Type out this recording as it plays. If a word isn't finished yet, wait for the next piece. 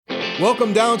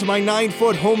Welcome down to my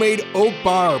 9-foot homemade oak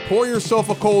bar. Pour yourself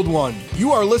a cold one.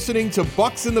 You are listening to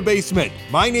Bucks in the Basement.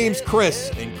 My name's Chris,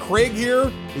 and Craig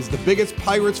here is the biggest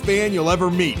Pirates fan you'll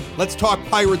ever meet. Let's talk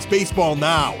Pirates baseball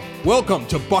now. Welcome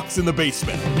to Bucks in the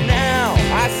Basement. Now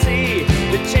I see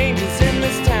the changes in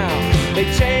this town. They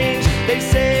change, they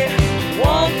say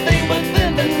one thing, but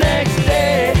then the next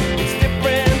day it's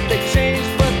different. They change,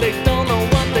 but they don't know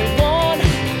what they want.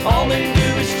 All they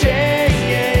do is change.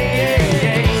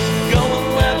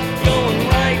 Going left, going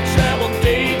right, travel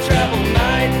day, travel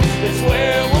night. That's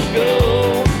where we'll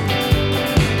go.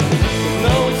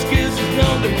 No excuses,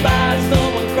 no goodbyes, no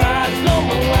one cries, no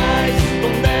one lies.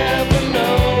 We'll never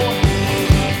know.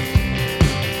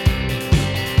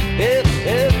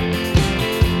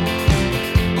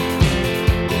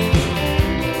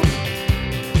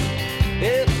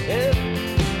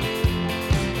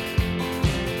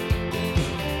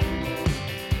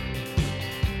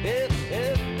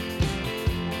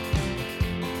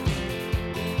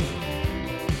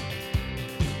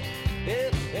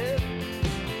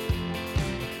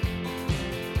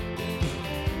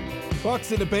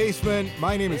 Bucks in the Basement.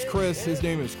 My name is Chris. His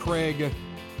name is Craig.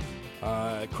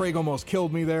 Craig almost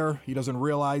killed me there. He doesn't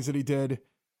realize that he did.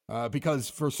 Because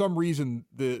for some reason,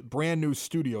 the brand new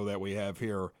studio that we have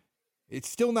here, it's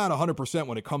still not 100%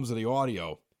 when it comes to the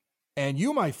audio. And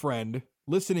you, my friend,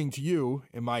 listening to you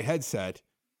in my headset,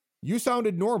 you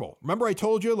sounded normal. Remember I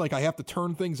told you, like, I have to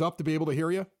turn things up to be able to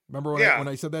hear you? Remember when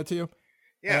I said that to you?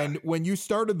 Yeah. And when you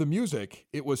started the music,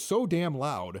 it was so damn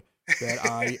loud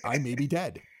that I may be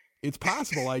dead. It's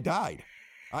possible I died.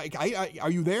 Are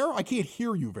you there? I can't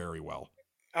hear you very well.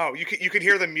 Oh, you can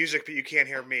hear the music, but you can't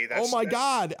hear me.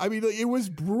 God. I mean, it was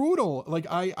brutal. Like,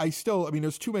 I still,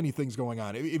 there's too many things going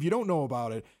on. If you don't know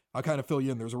about it, I'll kind of fill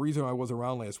you in. There's a reason I wasn't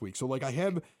around last week. So, like,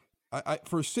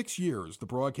 for 6 years, the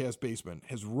Broadcast Basement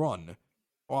has run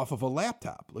off of a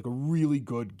laptop, like a really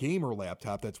good gamer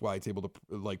laptop. That's why it's able to,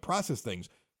 like, process things.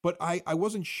 But I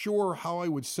wasn't sure how I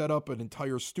would set up an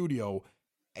entire studio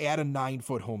at a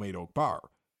 9-foot homemade oak bar.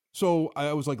 So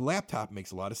I was like, laptop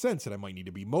makes a lot of sense, and I might need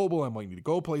to be mobile. I might need to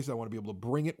go places. I want to be able to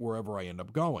bring it wherever I end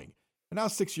up going. And now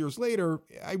 6 years later,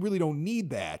 I really don't need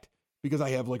that because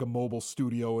I have like a mobile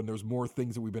studio and there's more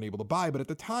things that we've been able to buy. But at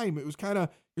the time, it was kind of,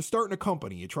 you're starting a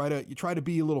company. You try to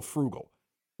be a little frugal.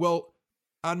 Well,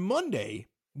 on Monday,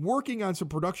 working on some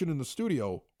production in the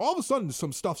studio, all of a sudden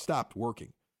some stuff stopped working.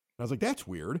 And I was like, that's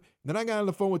weird. And then I got on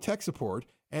the phone with tech support,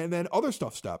 and then other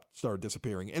stuff started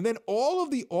disappearing. And then all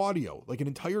of the audio, like an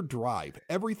entire drive,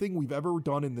 everything we've ever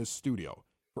done in this studio,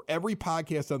 for every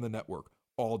podcast on the network,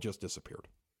 all just disappeared.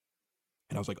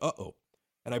 And I was like, uh-oh.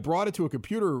 And I brought it to a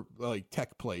computer like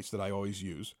tech place that I always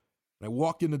use. And I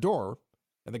walked in the door,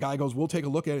 and the guy goes, we'll take a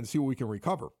look at it and see what we can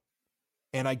recover.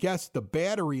 And I guess the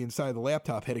battery inside the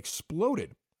laptop had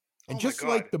exploded. And just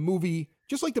like the movie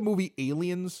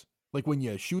Aliens, like when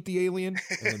you shoot the alien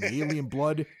and then the alien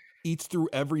blood eats through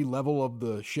every level of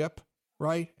the ship,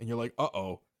 right? And you're like,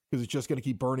 uh-oh, because it's just going to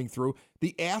keep burning through.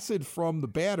 The acid from the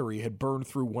battery had burned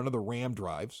through one of the RAM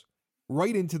drives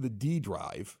right into the D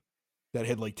drive that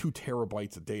had like 2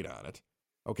 terabytes of data on it,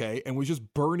 okay? And was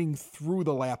just burning through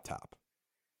the laptop.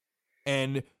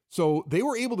 And so they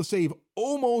were able to save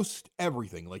almost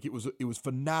everything. Like it was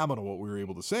phenomenal what we were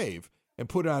able to save and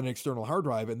put it on an external hard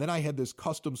drive. And then I had this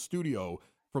custom studio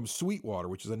from Sweetwater,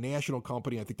 which is a national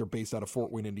company. I think they're based out of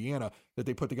Fort Wayne, Indiana, that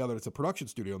they put together. It's a production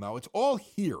studio now. It's all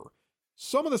here.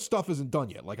 Some of the stuff isn't done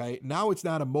yet. Now it's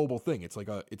not a mobile thing. It's like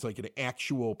an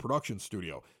actual production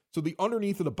studio. So the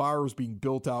underneath of the bar is being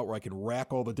built out where I can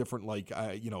rack all the different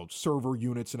server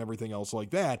units and everything else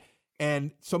like that.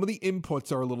 And some of the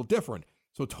inputs are a little different.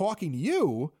 So talking to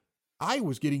you, I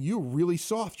was getting you really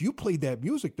soft. You played that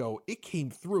music though. It came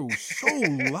through so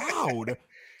loud.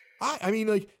 I mean,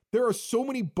 like, there are so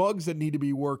many bugs that need to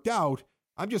be worked out.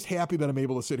 I'm just happy that I'm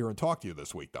able to sit here and talk to you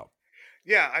this week, though.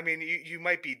 Yeah, I mean, you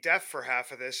might be deaf for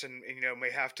half of this and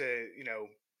may have to,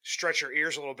 stretch your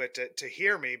ears a little bit to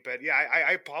hear me. But yeah,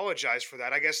 I apologize for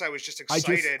that. I guess I was just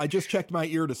excited. I just checked my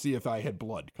ear to see if I had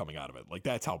blood coming out of it. Like,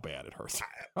 that's how bad it hurts.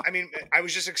 I mean, I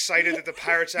was just excited that the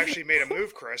Pirates actually made a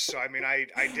move, Chris. So, I mean, I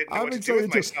didn't know what to do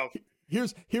with myself.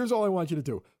 Here's all I want you to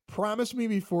do. Promise me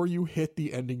before you hit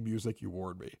the ending music, you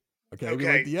warn me. Okay. I mean,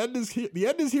 like, the end is here. The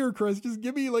end is here, Chris. Just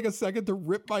give me like a second to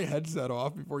rip my headset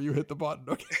off before you hit the button.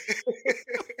 Okay.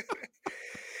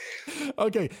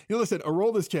 Okay. You listen,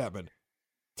 Aroldis Chapman,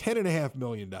 $10.5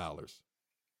 million.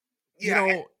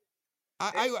 Yeah.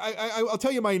 I'll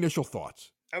tell you my initial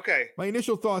thoughts. Okay. My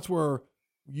initial thoughts were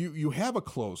you have a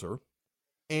closer,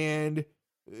 and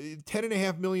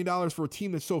 $10.5 million for a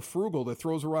team that's so frugal that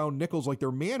throws around nickels like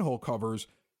they're manhole covers.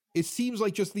 it seems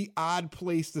like just the odd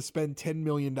place to spend $10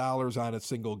 million on a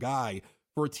single guy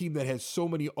for a team that has so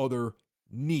many other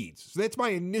needs. So that's my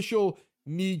initial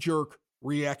knee-jerk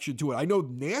reaction to it. I know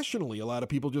nationally a lot of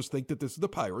people just think that this is the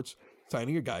Pirates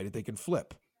signing a guy that they can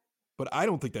flip. But I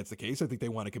don't think that's the case. I think they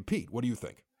want to compete. What do you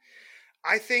think?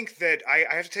 I think that I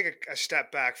have to take a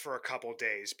step back for a couple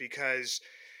days because,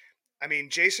 I mean,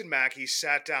 Jason Mackey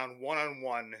sat down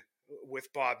one-on-one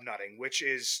with Bob Nutting, which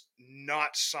is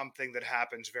not something that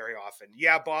happens very often.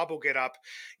 Yeah, Bob will get up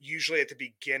usually at the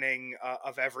beginning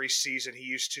of every season. He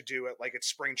used to do it like at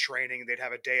spring training. They'd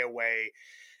have a day away.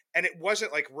 And it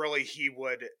wasn't like really he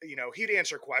would, he'd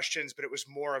answer questions, but it was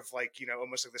more of like,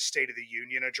 almost like the State of the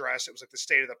Union address. It was like the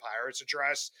State of the Pirates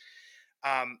address.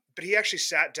 But he actually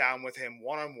sat down with him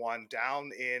one-on-one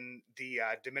down in the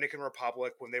Dominican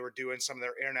Republic when they were doing some of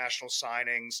their international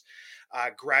signings,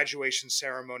 graduation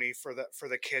ceremony for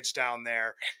the kids down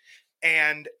there.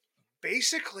 And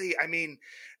basically, I mean,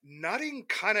 Nutting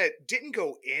kind of didn't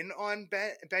go in on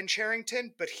Ben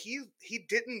Cherington, but he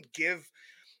didn't give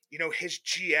his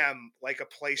GM like a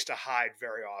place to hide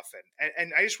very often.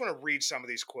 And I just want to read some of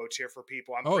these quotes here for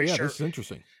people. This is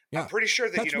interesting. Yeah. I'm pretty sure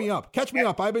that, Catch me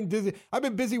up. I've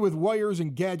been busy with wires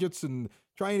and gadgets and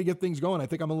trying to get things going. I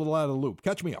think I'm a little out of the loop.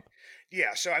 Catch me up.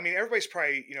 Yeah. So, I mean, everybody's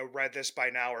probably, read this by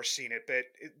now or seen it, but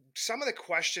some of the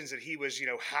questions that he was,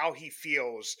 how he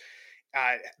feels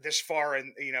this far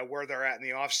and, where they're at in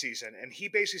the off season. And he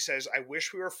basically says, I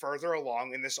wish we were further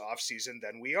along in this off season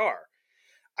than we are.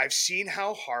 I've seen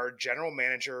how hard general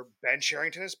manager Ben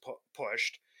Cherington has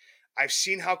pushed. I've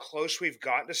seen how close we've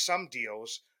gotten to some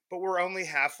deals, but we're only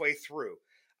halfway through.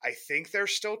 I think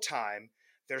there's still time.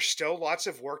 There's still lots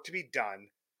of work to be done.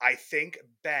 I think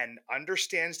Ben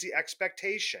understands the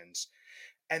expectations.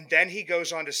 And then he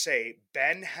goes on to say,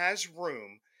 Ben has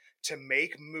room to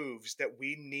make moves that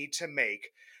we need to make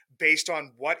based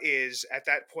on what is, at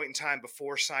that point in time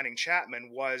before signing Chapman,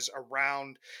 was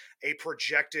around a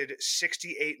projected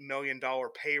 $68 million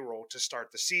payroll to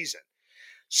start the season.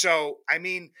 So, I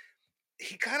mean,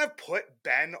 he kind of put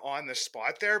Ben on the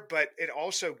spot there, but it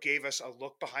also gave us a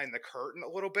look behind the curtain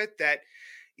a little bit that,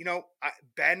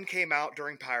 Ben came out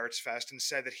during Pirates Fest and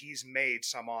said that he's made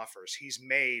some offers. He's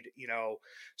made,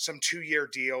 some 2-year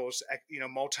deals,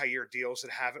 multi-year deals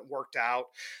that haven't worked out.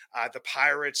 The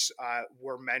Pirates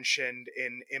were mentioned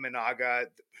in Imanaga,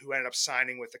 who ended up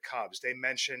signing with the Cubs. They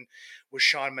mentioned with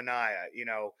Sean Manaea,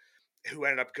 who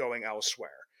ended up going elsewhere.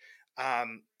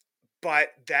 But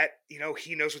that,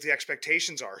 he knows what the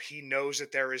expectations are. He knows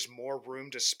that there is more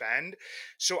room to spend.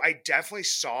 So I definitely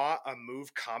saw a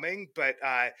move coming. But,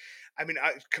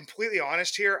 completely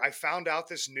honest here, I found out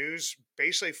this news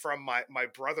basically from my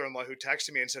brother-in-law who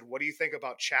texted me and said, what do you think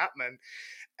about Chapman?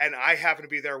 And I happened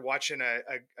to be there watching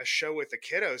a show with the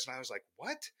kiddos. And I was like,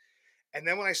 what? And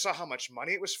then when I saw how much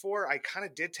money it was for, I kind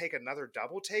of did take another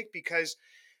double take because,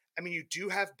 you do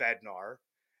have Bednar.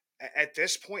 At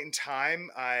this point in time,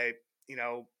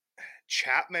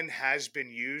 Chapman has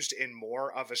been used in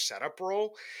more of a setup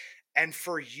role. And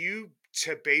for you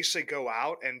to basically go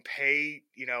out and pay,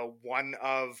 one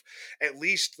of at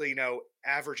least,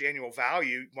 average annual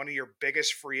value, one of your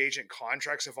biggest free agent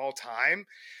contracts of all time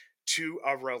to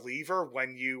a reliever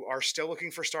when you are still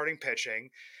looking for starting pitching.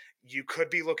 You could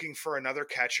be looking for another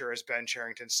catcher, as Ben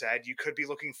Cherington said. You could be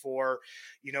looking for,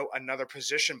 another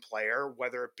position player,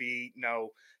 whether it be,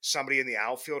 somebody in the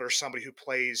outfield or somebody who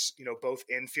plays, both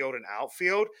infield and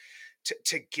outfield,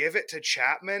 to give it to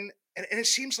Chapman. And it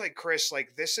seems like, Chris,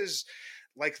 like this is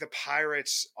like the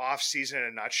Pirates offseason in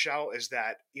a nutshell is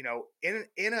that,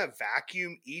 in a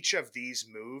vacuum, each of these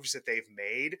moves that they've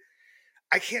made,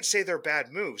 I can't say they're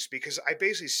bad moves because I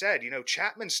basically said,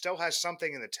 Chapman still has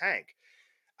something in the tank.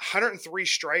 103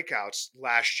 strikeouts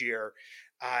last year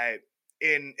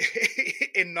in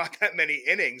not that many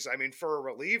innings. For a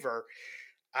reliever,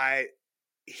 and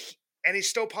he's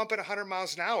still pumping 100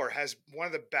 miles an hour, has one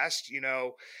of the best,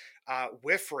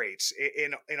 whiff rates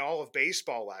in all of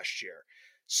baseball last year.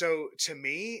 So to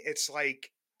me, it's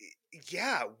like,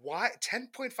 yeah, why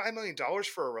 $10.5 million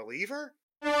for a reliever?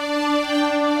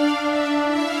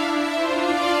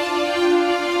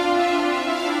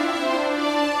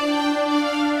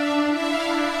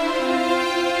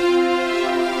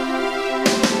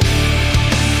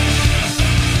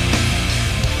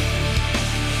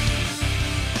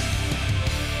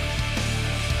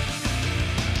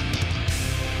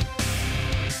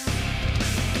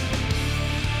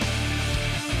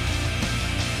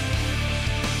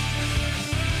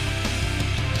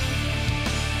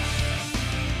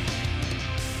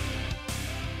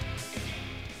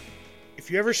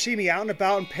 you ever see me out and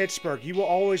about in Pittsburgh, you will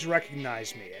always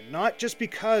recognize me. And not just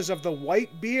because of the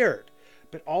white beard,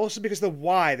 but also because of the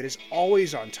Y that is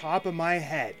always on top of my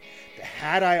head, the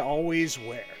hat I always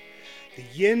wear. The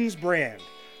Yins brand,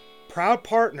 proud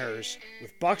partners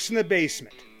with Bucks in the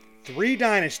Basement. 3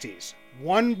 dynasties,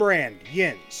 1 brand,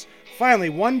 Yins. Finally,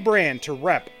 1 brand to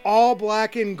rep all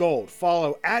black and gold.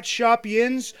 Follow at Shop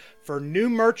Yins for new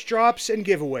merch drops and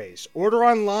giveaways. Order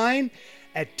online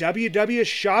at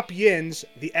www.shopyins,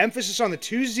 the emphasis on the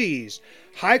 2 Z's,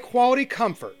 high quality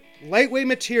comfort, lightweight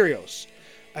materials,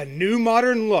 a new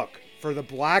modern look for the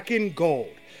black and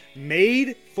gold.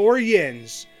 Made for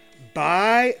Yins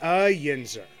by a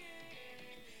Yinzer.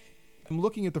 I'm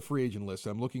looking at the free agent list.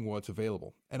 I'm looking what's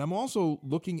available. And I'm also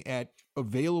looking at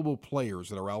available players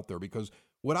that are out there, because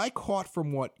what I caught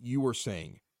from what you were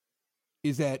saying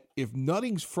is that if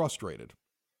Nutting's frustrated,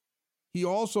 he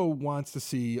also wants to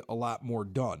see a lot more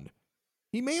done.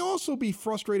 He may also be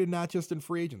frustrated not just in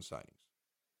free agent signings.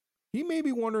 He may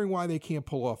be wondering why they can't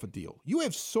pull off a deal. You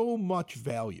have so much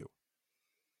value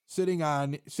sitting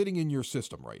in your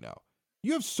system right now.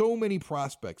 You have so many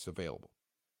prospects available.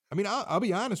 I mean, I'll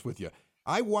be honest with you.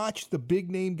 I watched the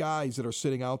big name guys that are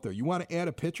sitting out there. You want to add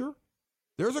a pitcher?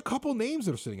 There's a couple names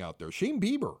that are sitting out there. Shane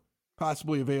Bieber,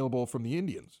 possibly available from the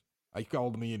Indians. I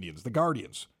called them the Indians, the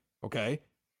Guardians. Okay.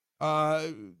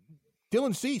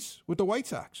 Dylan Cease with the White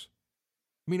Sox.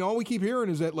 I mean, all we keep hearing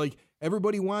is that, like,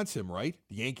 everybody wants him, right?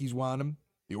 The Yankees want him.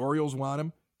 The Orioles want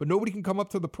him. But nobody can come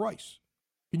up to the price.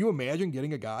 Can you imagine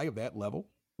getting a guy of that level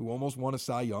who almost won a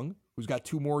Cy Young, who's got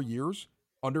 2 more years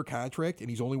under contract, and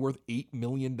he's only worth $8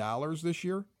 million this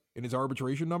year in his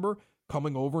arbitration number,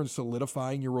 coming over and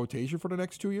solidifying your rotation for the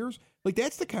next 2 years? Like,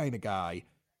 that's the kind of guy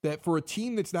that, for a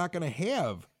team that's not going to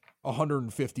have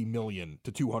 $150 million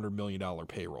to $200 million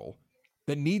payroll,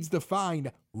 that needs to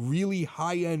find really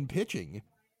high-end pitching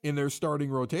in their starting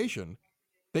rotation,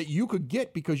 that you could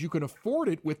get because you can afford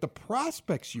it with the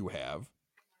prospects you have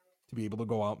to be able to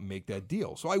go out and make that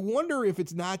deal. So I wonder if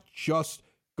it's not just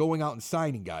going out and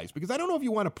signing guys, because I don't know if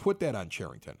you want to put that on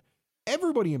Cherington.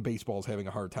 Everybody in baseball is having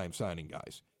a hard time signing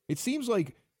guys. It seems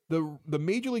like the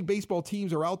Major League Baseball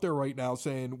teams are out there right now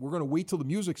saying, we're going to wait till the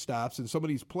music stops and some of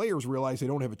these players realize they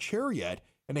don't have a chair yet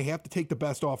and they have to take the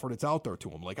best offer that's out there to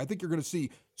them. Like, I think you're going to see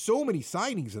so many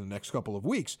signings in the next couple of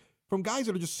weeks from guys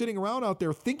that are just sitting around out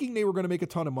there thinking they were going to make a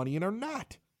ton of money and are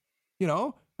not. You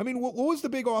know? I mean, what was the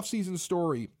big offseason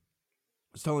story?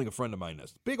 I was telling a friend of mine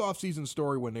this. Big offseason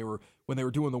story when they were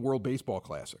doing the World Baseball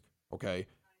Classic, okay,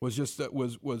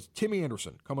 was Tim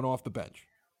Anderson coming off the bench.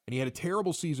 And he had a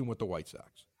terrible season with the White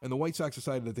Sox. And the White Sox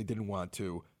decided that they didn't want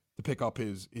to pick up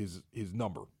his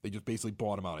number. They just basically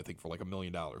bought him out, I think, for like $1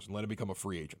 million and let him become a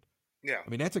free agent. Yeah. I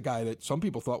mean, that's a guy that some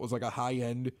people thought was like a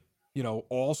high-end,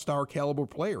 all-star caliber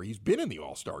player. He's been in the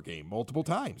all-star game multiple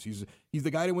times. He's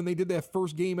the guy that, when they did that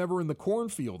first game ever in the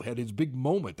cornfield, had his big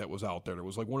moment that was out there. It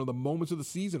was like one of the moments of the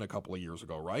season a couple of years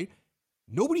ago, right?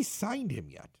 Nobody signed him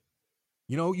yet.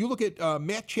 You look at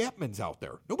Matt Chapman's out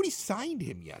there. Nobody signed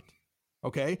him yet.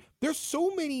 Okay? There's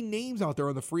so many names out there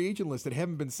on the free agent list that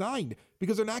haven't been signed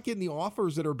because they're not getting the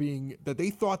offers that they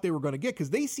thought they were going to get,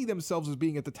 because they see themselves as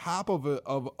being at the top of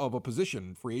a position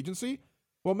in free agency.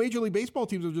 Well, Major League Baseball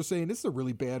teams are just saying, this is a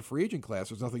really bad free agent class.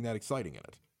 There's nothing that exciting in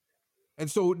it. And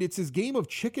so it's this game of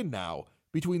chicken now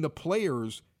between the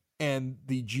players and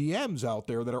the GMs out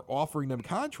there that are offering them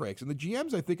contracts. And the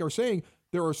GMs, I think, are saying,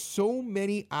 there are so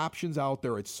many options out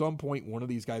there. At some point, one of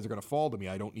these guys are going to fall to me.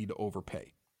 I don't need to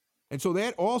overpay. And so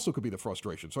that also could be the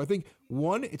frustration. So I think,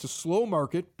 one, it's a slow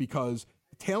market because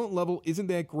the talent level isn't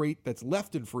that great that's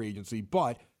left in free agency,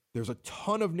 but there's a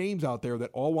ton of names out there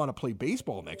that all want to play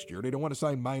baseball next year. They don't want to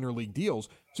sign minor league deals.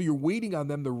 So you're waiting on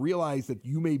them to realize that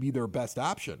you may be their best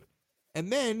option.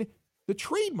 And then the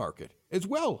trade market as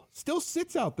well still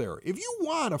sits out there. If you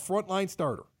want a frontline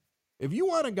starter, if you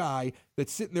want a guy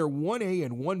that's sitting there 1A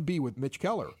and 1B with Mitch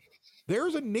Keller,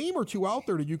 there's a name or two out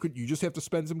there that you just have to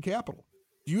spend some capital.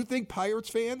 Do you think Pirates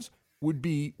fans would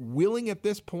be willing at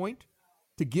this point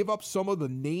to give up some of the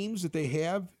names that they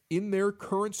have in their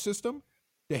current system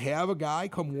to have a guy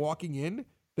come walking in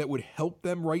that would help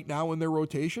them right now in their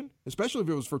rotation, especially if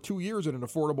it was for 2 years at an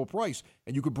affordable price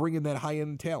and you could bring in that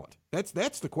high-end talent?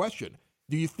 That's the question.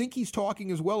 Do you think he's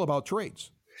talking as well about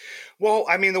trades? Well,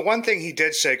 I mean, the one thing he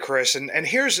did say, Chris, and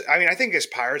here's, I mean, I think as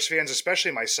Pirates fans,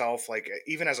 especially myself, like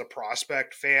even as a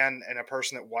prospect fan and a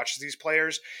person that watches these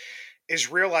players, is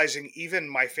realizing even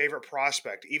my favorite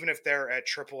prospect, even if they're at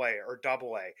AAA or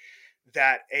AA,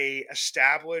 that a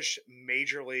established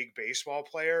Major League Baseball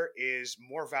player is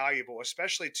more valuable,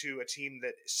 especially to a team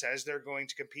that says they're going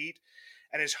to compete,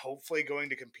 and is hopefully going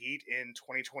to compete in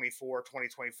 2024,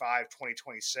 2025,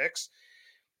 2026,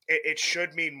 it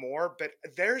should mean more. But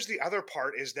there's the other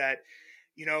part is that,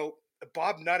 you know,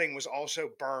 Bob Nutting was also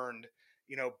burned,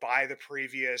 by the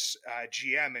previous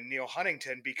GM and Neil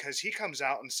Huntington, because he comes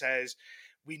out and says,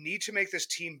 we need to make this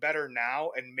team better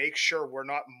now and make sure we're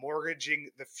not mortgaging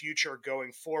the future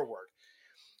going forward.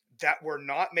 That we're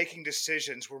not making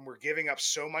decisions when we're giving up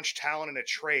so much talent in a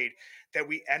trade that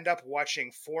we end up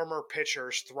watching former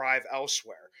pitchers thrive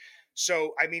elsewhere.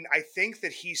 So, I mean, I think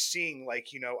that he's seeing, like,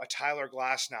 a Tyler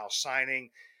Glasnow signing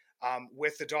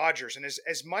with the Dodgers. And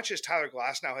as much as Tyler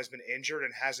Glasnow has been injured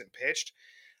and hasn't pitched,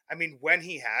 I mean, when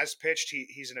he has pitched,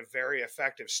 he's in a very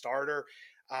effective starter.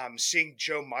 Seeing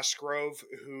Joe Musgrove,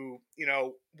 who,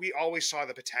 we always saw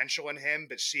the potential in him,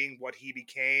 but seeing what he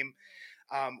became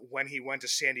when he went to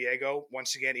San Diego,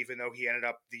 once again, even though he ended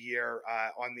up the year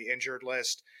on the injured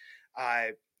list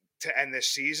to end this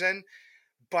season.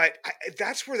 But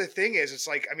that's where the thing is. It's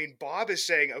like, I mean, Bob is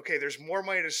saying, okay, there's more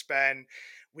money to spend.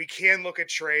 We can look at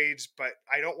trades, but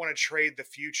I don't want to trade the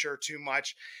future too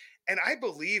much. And I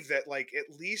believe that, like,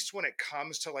 at least when it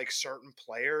comes to like certain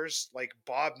players, like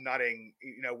Bob Nutting,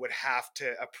 would have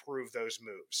to approve those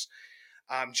moves.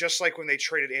 Just like when they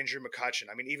traded Andrew McCutchen.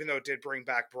 I mean, even though it did bring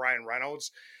back Brian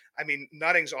Reynolds, I mean,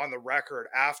 Nutting's on the record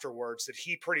afterwards that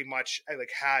he pretty much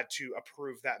like had to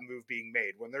approve that move being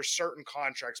made when there's certain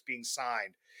contracts being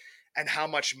signed and how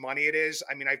much money it is.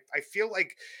 I mean, I feel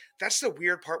like that's the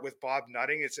weird part with Bob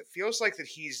Nutting. It feels like that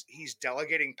he's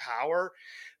delegating power,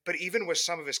 but even with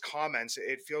some of his comments,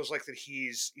 it feels like that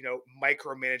he's,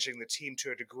 micromanaging the team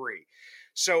to a degree.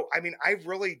 So, I mean, I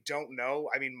really don't know.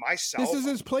 I mean, myself. This is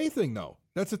his plaything, though.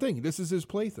 That's the thing. This is his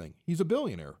plaything. He's a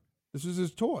billionaire. This is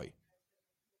his toy.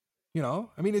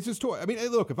 I mean, it's his toy. I mean, hey,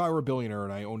 look, if I were a billionaire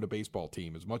and I owned a baseball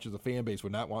team, as much as the fan base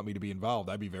would not want me to be involved,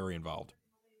 I'd be very involved.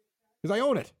 Because I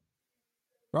own it.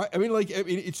 Right? I mean,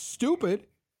 it's stupid.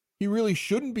 He really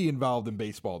shouldn't be involved in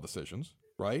baseball decisions,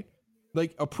 right?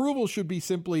 Like, approval should be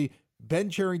simply Ben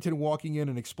Cherington walking in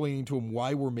and explaining to him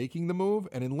why we're making the move.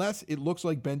 And unless it looks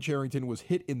like Ben Cherington was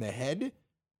hit in the head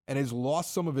and has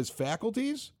lost some of his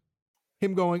faculties,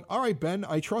 him going, all right, Ben,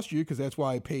 I trust you because that's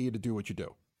why I pay you to do what you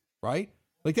do, right?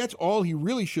 Like, that's all he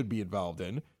really should be involved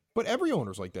in. But every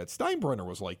owner's like that. Steinbrenner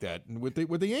was like that with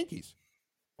the Yankees.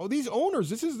 Oh, these owners,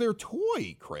 this is their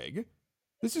toy, Craig.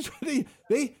 This is what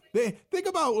they think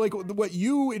about, like, what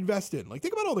you invest in. Like,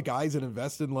 think about all the guys that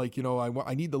invest in, like,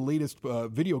 I need the latest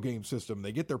video game system.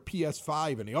 They get their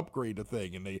PS5 and they upgrade the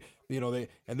thing,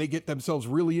 and they get themselves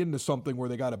really into something where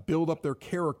they got to build up their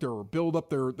character or build up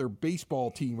their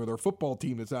baseball team or their football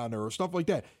team that's on there or stuff like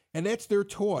that. And that's their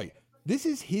toy. This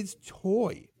is his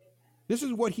toy. This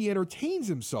is what he entertains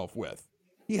himself with.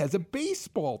 He has a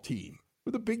baseball team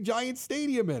with a big giant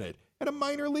stadium in it and a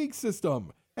minor league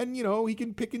system. And, he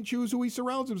can pick and choose who he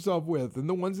surrounds himself with. And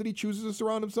the ones that he chooses to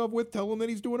surround himself with tell him that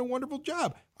he's doing a wonderful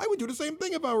job. I would do the same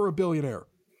thing if I were a billionaire,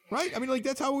 right? I mean, like,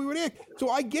 that's how we would act. So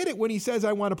I get it when he says,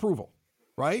 I want approval,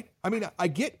 right? I mean, I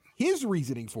get his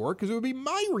reasoning for it because it would be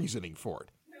my reasoning for it.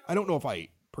 I don't know if I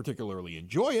particularly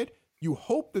enjoy it. You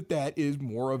hope that is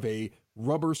more of a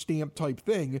rubber stamp type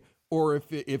thing, or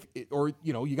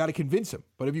you got to convince him.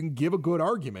 But if you can give a good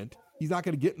argument, he's not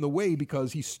going to get in the way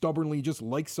because he stubbornly just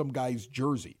likes some guy's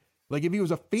jersey. Like, if he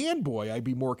was a fanboy, I'd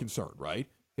be more concerned, right?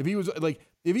 If he was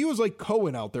like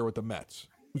Cohen out there with the Mets,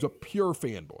 who's a pure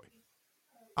fanboy,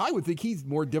 I would think he's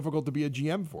more difficult to be a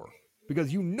GM for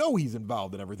because he's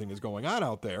involved in everything that's going on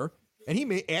out there, and he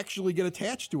may actually get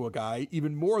attached to a guy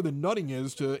even more than Nutting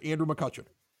is to Andrew McCutchen.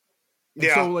 And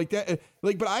yeah. So like that,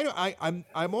 like, but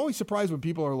I'm always surprised when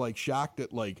people are like shocked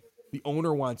that like the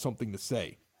owner wants something to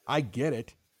say. I get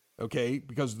it. Okay,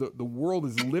 because the world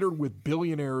is littered with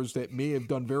billionaires that may have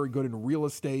done very good in real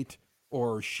estate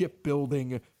or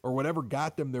shipbuilding or whatever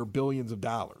got them their billions of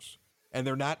dollars. And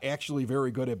they're not actually very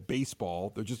good at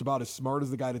baseball. They're just about as smart as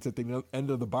the guy that's at the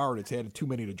end of the bar that's had too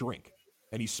many to drink.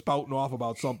 And he's spouting off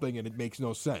about something and it makes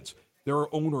no sense. There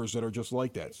are owners that are just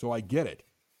like that, so I get it.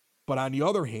 But on the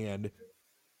other hand,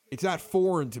 it's not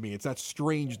foreign to me. It's not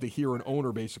strange to hear an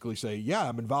owner basically say, yeah,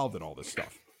 I'm involved in all this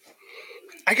stuff.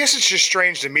 I guess it's just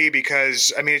strange to me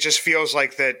because, I mean, it just feels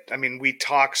like that, I mean, we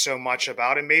talk so much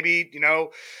about it. Maybe,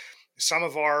 some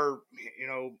of our,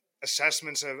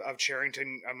 assessments of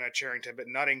Cherington, I'm not Cherington, but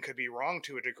Nutting could be wrong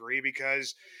to a degree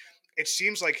because it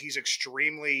seems like he's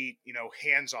extremely,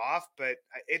 hands off, but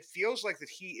it feels like that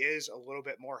he is a little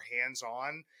bit more hands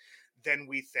on than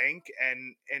we think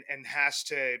and has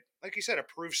to, like you said,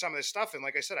 approve some of this stuff. And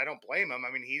like I said, I don't blame him.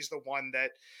 I mean, he's the one that,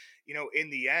 in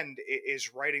the end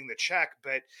is writing the check.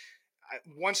 But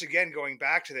once again, going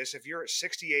back to this, if you're at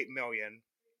 68 million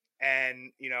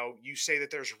and you say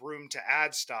that there's room to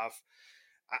add stuff.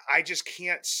 I just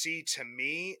can't see, to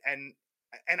me, and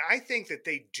I think that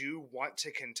they do want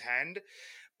to contend.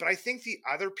 But I think the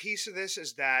other piece of this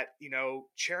is that,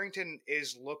 Charrington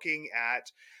is looking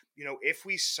at, if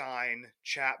we sign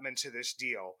Chapman to this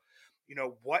deal,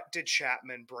 what did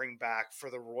Chapman bring back for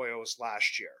the Royals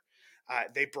last year?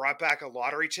 They brought back a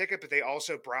lottery ticket, but they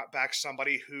also brought back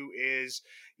somebody who is,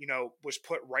 was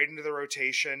put right into the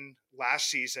rotation last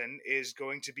season, is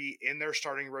going to be in their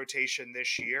starting rotation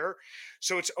this year.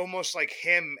 So it's almost like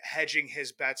him hedging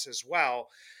his bets as well.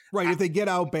 Right. If they get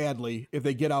out badly,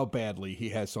 he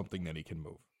has something that he can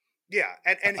move. Yeah,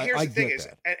 and here's the thing is,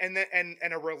 that.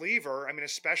 and a reliever, I mean,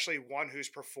 especially one who's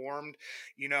performed,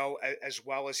 as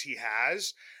well as he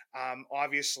has,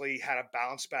 obviously had a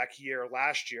bounce back year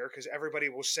last year, because everybody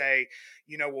will say,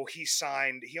 well, he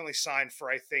only signed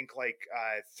for, I think, like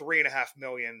 $3.5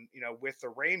 million, with the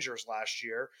Rangers last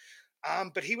year.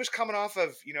 But he was coming off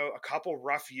of, a couple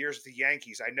rough years with the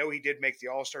Yankees. I know he did make the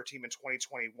All-Star team in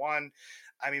 2021.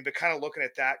 I mean, but kind of looking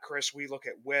at that, Chris, we look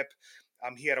at WHIP.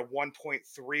 He had a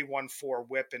 1.314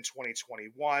 WHIP in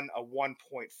 2021, a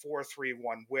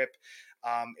 1.431 WHIP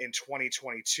in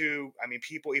 2022. I mean,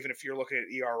 people, even if you're looking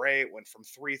at ERA, it went from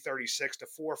 3.36 to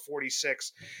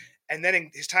 4.46. And then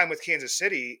in his time with Kansas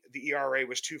City, the ERA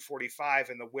was 2.45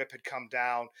 and the WHIP had come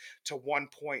down to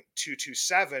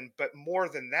 1.227. But more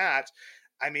than that,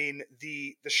 I mean,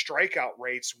 the strikeout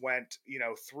rates went,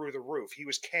 through the roof. He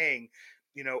was K'ing,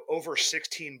 over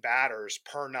 16 batters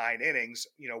per 9 innings,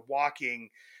 walking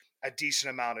a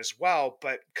decent amount as well,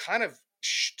 but kind of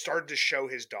started to show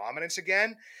his dominance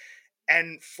again.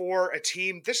 And for a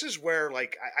team, this is where,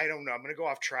 like, I don't know, I'm going to go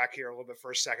off track here a little bit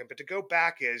for a second, but to go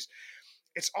back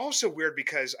it's also weird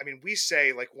because, I mean, we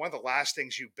say, like, one of the last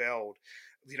things you build,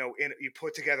 you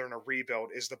put together in a rebuild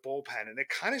is the bullpen. And it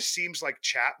kind of seems like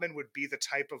Chapman would be the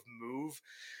type of move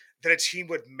that a team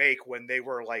would make when they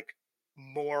were, like,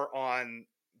 more on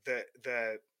the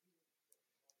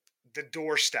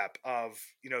doorstep of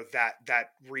that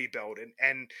rebuild,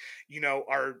 and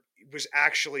was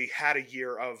actually had a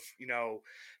year of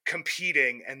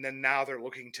competing, and then now they're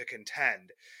looking to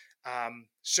contend.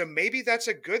 So maybe that's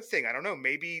a good thing. I don't know.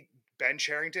 Maybe Ben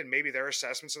Cherington, maybe their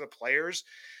assessments of the players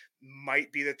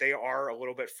might be that they are a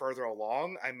little bit further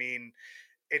along. I mean,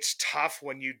 it's tough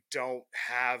when you don't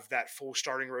have that full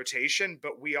starting rotation,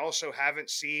 but we also haven't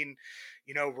seen,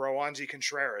 Roansy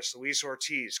Contreras, Luis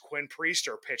Ortiz, Quinn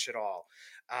Priester pitch at all,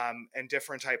 and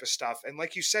different type of stuff. And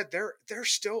like you said, there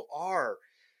still are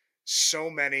so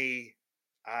many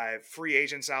free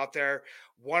agents out there.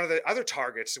 One of the other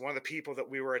targets, one of the people that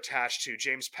we were attached to,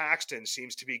 James Paxton,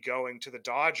 seems to be going to the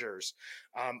Dodgers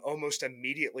almost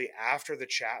immediately after the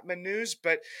Chapman news.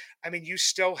 But I mean, you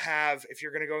still have, if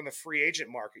you're going to go in the free agent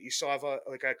market, you still have a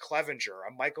Clevenger,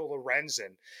 a Michael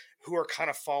Lorenzen, who are kind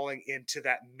of falling into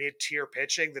that mid-tier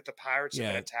pitching that the Pirates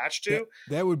have been attached to.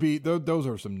 That would be, those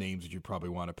are some names that you probably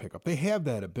want to pick up. They have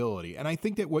that ability. And I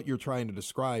think that what you're trying to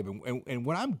describe, and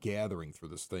what I'm gathering through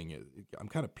this thing, is I'm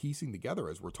kind of piecing together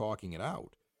as we're talking it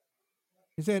out,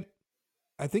 is that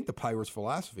I think the Pirates'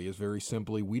 philosophy is very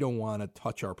simply, we don't want to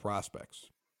touch our prospects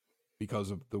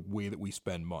because of the way that we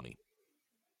spend money.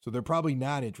 So they're probably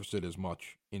not interested as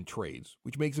much in trades,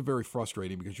 which makes it very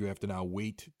frustrating because you have to now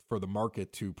wait for the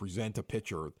market to present a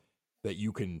pitcher that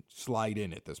you can slide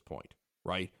in at this point,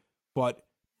 right? But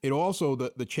it also,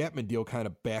 the Chapman deal kind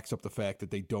of backs up the fact that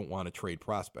they don't want to trade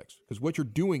prospects. Because what you're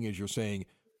doing is you're saying,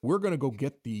 we're going to go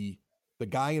get the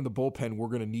guy in the bullpen we're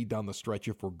going to need down the stretch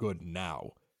if we're good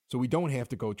now. So we don't have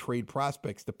to go trade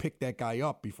prospects to pick that guy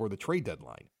up before the trade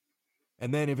deadline.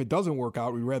 And then if it doesn't work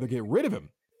out, we'd rather get rid of him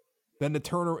than to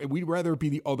turn, we'd rather it be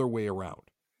the other way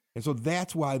around. And so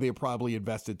that's why they probably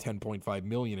invested $10.5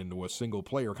 million into a single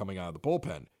player coming out of the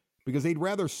bullpen, because they'd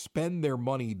rather spend their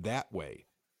money that way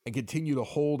and continue to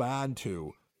hold on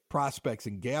to prospects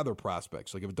and gather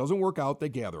prospects. Like if it doesn't work out, they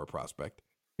gather a prospect.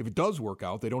 If it does work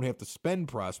out, they don't have to spend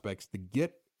prospects to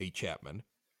get a Chapman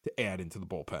to add into the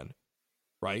bullpen,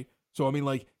 right? So, I mean,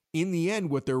 like, in the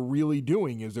end, what they're really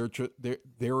doing is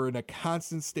they're in a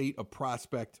constant state of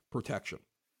prospect protection.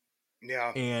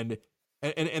 Yeah. And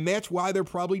that's why they're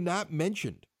probably not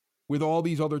mentioned with all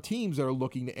these other teams that are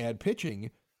looking to add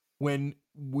pitching when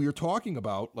we're talking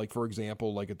about, like, for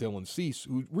example, like a Dylan Cease,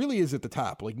 who really is at the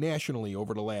top, like nationally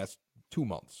over the last 2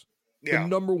 months. Yeah. The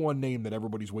number one name that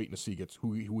everybody's waiting to see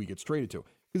who he gets traded to,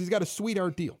 because he's got a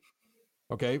sweetheart deal.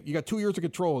 Okay, you got 2 years of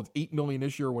control. It's $8 million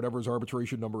this year, whatever his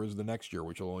arbitration number is the next year,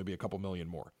 which will only be a couple million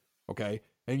more. Okay,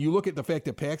 And you look at the fact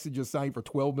that Paxton just signed for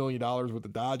 $12 million with the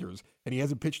Dodgers, and he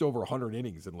hasn't pitched over 100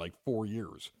 innings in like 4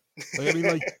 years. Like, I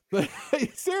mean,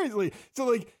 like seriously. So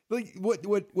like what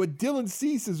Dylan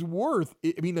Cease is worth.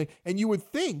 I mean, like, and you would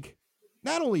think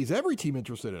not only is every team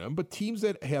interested in him, but teams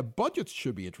that have budgets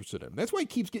should be interested in him. That's why he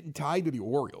keeps getting tied to the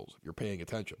Orioles. If you're paying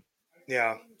attention.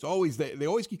 Yeah, it's always they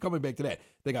always keep coming back to that.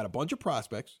 They got a bunch of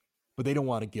prospects, but they don't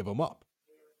want to give them up.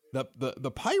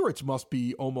 The Pirates must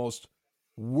be almost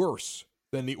worse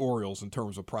than the Orioles in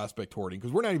terms of prospect hoarding,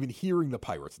 because we're not even hearing the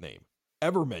Pirates' name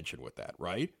ever mentioned with that,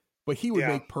 right? But he would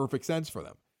make perfect sense for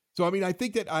them. So, I mean, I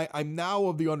think that I'm now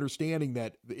of the understanding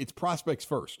that it's prospects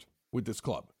first with this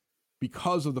club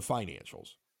because of the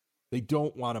financials. They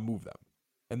don't want to move them.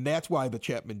 And that's why the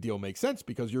Chapman deal makes sense,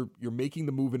 because you're making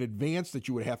the move in advance that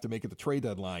you would have to make at the trade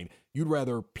deadline. You'd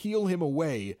rather peel him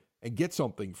away and get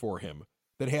something for him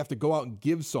than have to go out and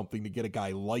give something to get a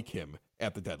guy like him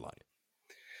at the deadline.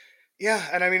 Yeah,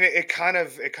 and I mean it kind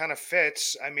of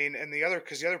fits. I mean, and the other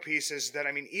piece is that,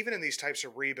 I mean, even in these types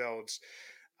of rebuilds,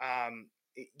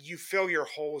 you fill your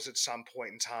holes at some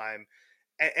point in time,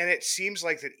 and it seems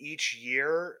like that each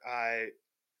year,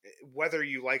 whether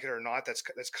you like it or not, that's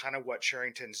kind of what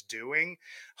Cherington's doing,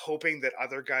 hoping that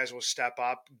other guys will step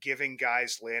up, giving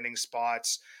guys landing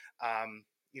spots.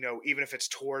 Even if it's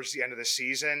towards the end of the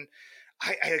season.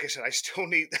 Like I said, I still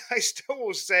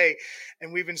will say,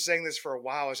 and we've been saying this for a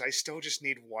while, is I still just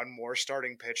need one more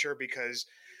starting pitcher, because,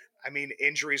 I mean,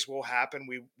 injuries will happen.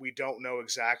 We don't know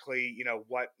exactly,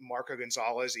 what Marco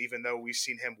Gonzalez, even though we've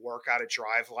seen him work out a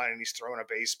drive line and he's throwing a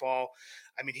baseball.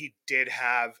 I mean, he did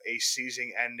have a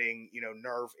season-ending,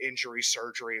 nerve injury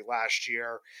surgery last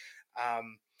year.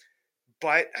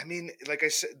 But I mean, like I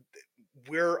said,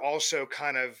 we're also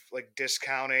kind of like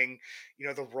discounting,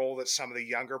 the role that some of the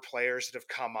younger players that have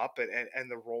come up and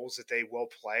the roles that they will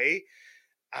play.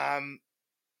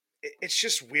 It's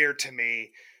just weird to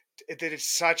me that it's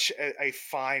such a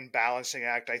fine balancing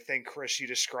act. I think, Chris, you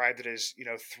described it as,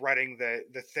 threading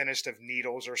the thinnest of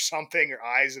needles or something, or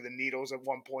eyes of the needles at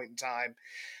one point in time.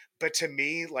 But to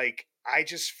me, like, I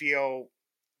just feel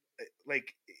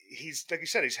like he's, like you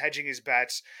said, he's hedging his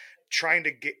bets, trying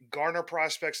to garner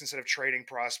prospects instead of trading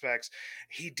prospects.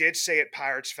 He did say at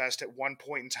Pirates Fest at one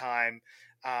point in time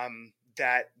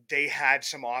that they had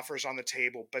some offers on the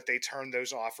table, but they turned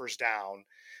those offers down.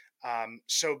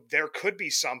 So there could be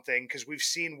something, because we've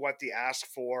seen what the ask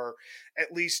for,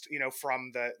 at least,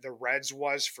 from the Reds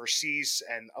was for Cease,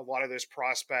 and a lot of those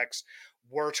prospects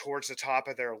were towards the top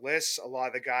of their lists. A lot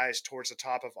of the guys towards the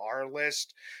top of our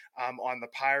list on the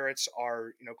Pirates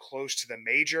are, close to the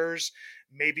majors,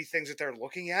 maybe things that they're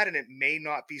looking at, and it may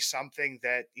not be something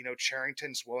that,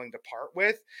 Cherington's willing to part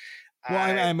with. Well,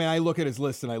 I mean, I look at his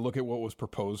list and I look at what was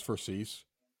proposed for Cease.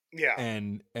 Yeah.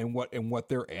 And what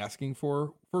they're asking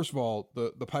for. First of all,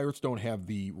 the Pirates don't have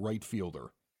the right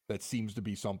fielder. That seems to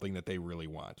be something that they really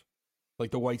want.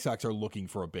 Like, the White Sox are looking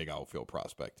for a big outfield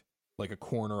prospect, like a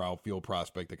corner outfield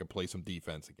prospect that can play some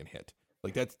defense and can hit.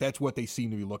 Like, that's what they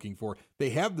seem to be looking for. They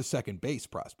have the second base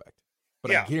prospect,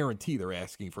 but I guarantee they're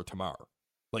asking for Tamar.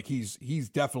 Like, he's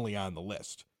definitely on the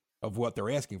list of what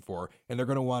they're asking for, and they're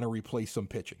going to want to replace some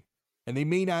pitching. And they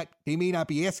may not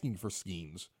be asking for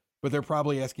schemes, but they're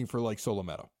probably asking for, like,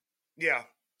 Solometo. Yeah.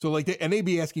 So, like, they'd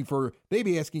be asking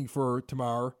for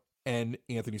Tamar and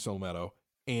Anthony Solometo,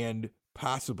 and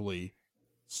possibly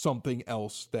something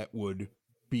else that would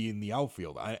be in the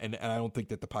outfield. And I don't think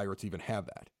that the Pirates even have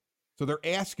that. So their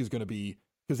ask is going to be,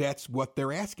 because that's what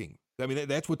they're asking. I mean,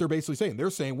 that's what they're basically saying.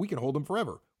 They're saying, we can hold them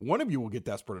forever. One of you will get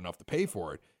desperate enough to pay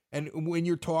for it. And when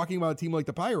you're talking about a team like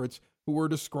the Pirates, who we're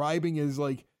describing as,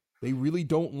 like, they really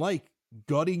don't like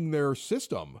gutting their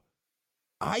system,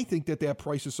 I think that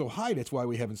price is so high, that's why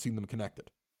we haven't seen them connected.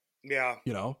 Yeah.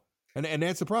 And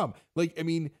that's the problem. Like, I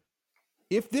mean,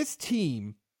 if this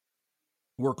team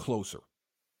were closer,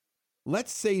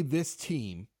 let's say this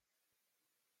team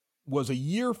was a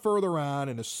year further on,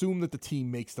 and assume that the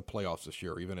team makes the playoffs this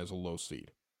year, even as a low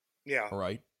seed. Yeah. All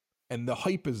right. And the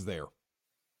hype is there.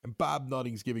 And Bob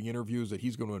Nutting's giving interviews that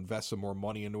he's going to invest some more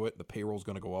money into it, and the payroll's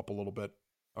going to go up a little bit.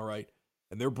 All right.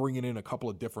 And they're bringing in a couple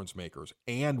of difference makers.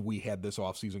 And we had this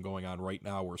offseason going on right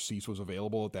now where Cease was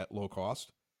available at that low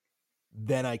cost.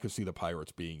 Then I could see the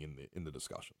Pirates being in the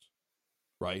discussions.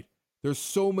 Right? There's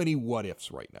so many what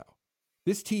ifs right now.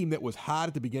 This team that was hot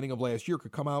at the beginning of last year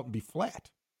could come out and be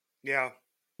flat. Yeah.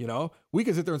 We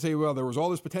could sit there and say, well, there was all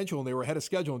this potential and they were ahead of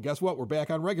schedule. And guess what? We're back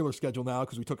on regular schedule now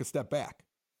because we took a step back.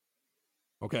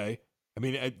 Okay. I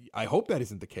mean, I hope that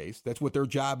isn't the case. That's what their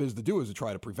job is to do, is to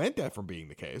try to prevent that from being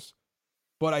the case.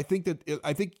 But I think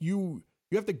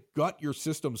You have to gut your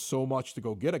system so much to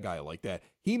go get a guy like that.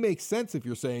 He makes sense if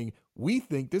you're saying, we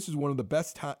think this is one of the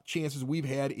best chances we've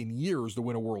had in years to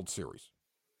win a World Series.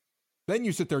 Then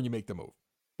you sit there and you make the move.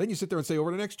 Then you sit there and say,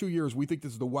 over the next 2 years, we think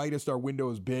this is the widest our window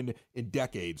has been in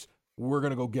decades. We're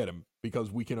going to go get him because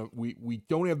we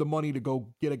don't have the money to go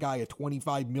get a guy at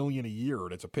 $25 million a year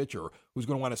that's a pitcher who's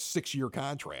going to want a 6-year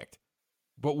contract.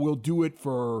 But we'll do it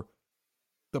for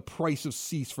the price of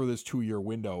Cease for this 2-year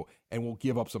window, and we'll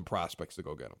give up some prospects to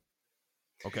go get him.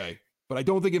 Okay? But I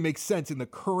don't think it makes sense in the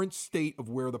current state of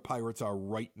where the Pirates are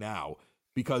right now,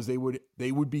 because they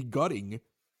would be gutting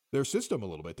their system a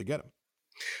little bit to get him.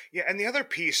 Yeah, and the other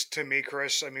piece to me,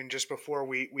 Chris, I mean, just before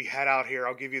we head out here,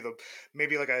 I'll give you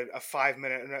maybe like a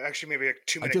 5-minute, actually maybe a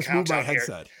 2-minute countdown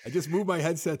here. I just moved my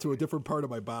headset to a different part of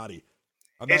my body.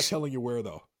 I'm not telling you where,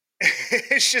 though.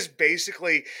 It's just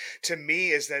basically, to me,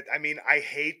 is that, I mean, I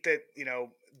hate that,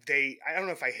 I don't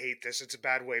know if I hate this, it's a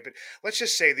bad way, but let's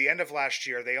just say the end of last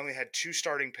year, they only had 2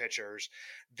 starting pitchers.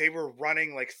 They were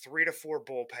running like 3 to 4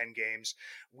 bullpen games.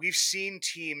 We've seen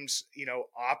teams,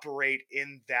 operate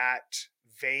in that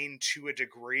vein to a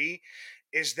degree,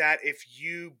 is that if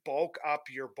you bulk up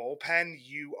your bullpen,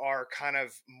 you are kind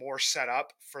of more set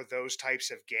up for those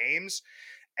types of games.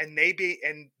 And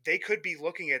they could be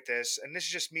looking at this, and this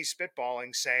is just me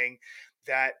spitballing, saying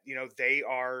that, they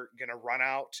are going to run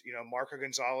out, Marco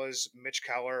Gonzalez, Mitch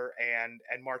Keller, and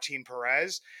Martin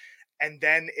Perez. And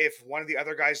then if one of the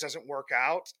other guys doesn't work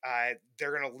out,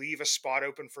 they're going to leave a spot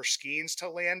open for Skeens to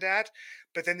land at.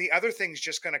 But then the other thing's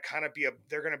just going to kind of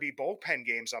they're going to be bullpen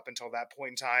games up until that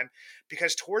point in time,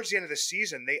 because towards the end of the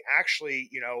season, they actually,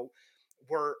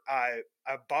 were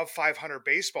above 500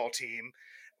 baseball team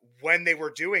when they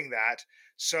were doing that.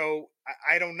 So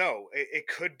I don't know. It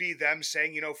could be them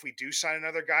saying, if we do sign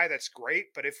another guy, that's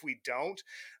great. But if we don't,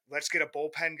 let's get a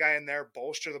bullpen guy in there,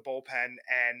 bolster the bullpen,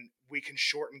 and we can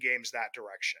shorten games that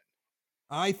direction.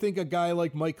 I think a guy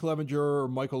like Mike Clevenger or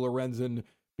Michael Lorenzen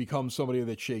becomes somebody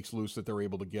that shakes loose that they're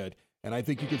able to get. And I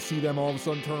think you could see them all of a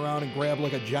sudden turn around and grab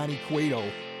like a Johnny Cueto,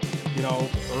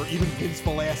 or even Vince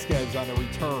Velasquez on a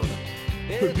return.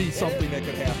 Could be something that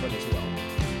could happen as well.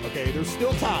 Okay, there's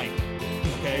still time.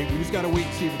 Okay, we just got to wait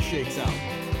and see if it shakes out.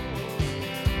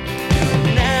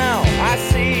 Now I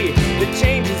see the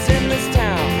changes in this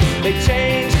town. They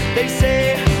change, they say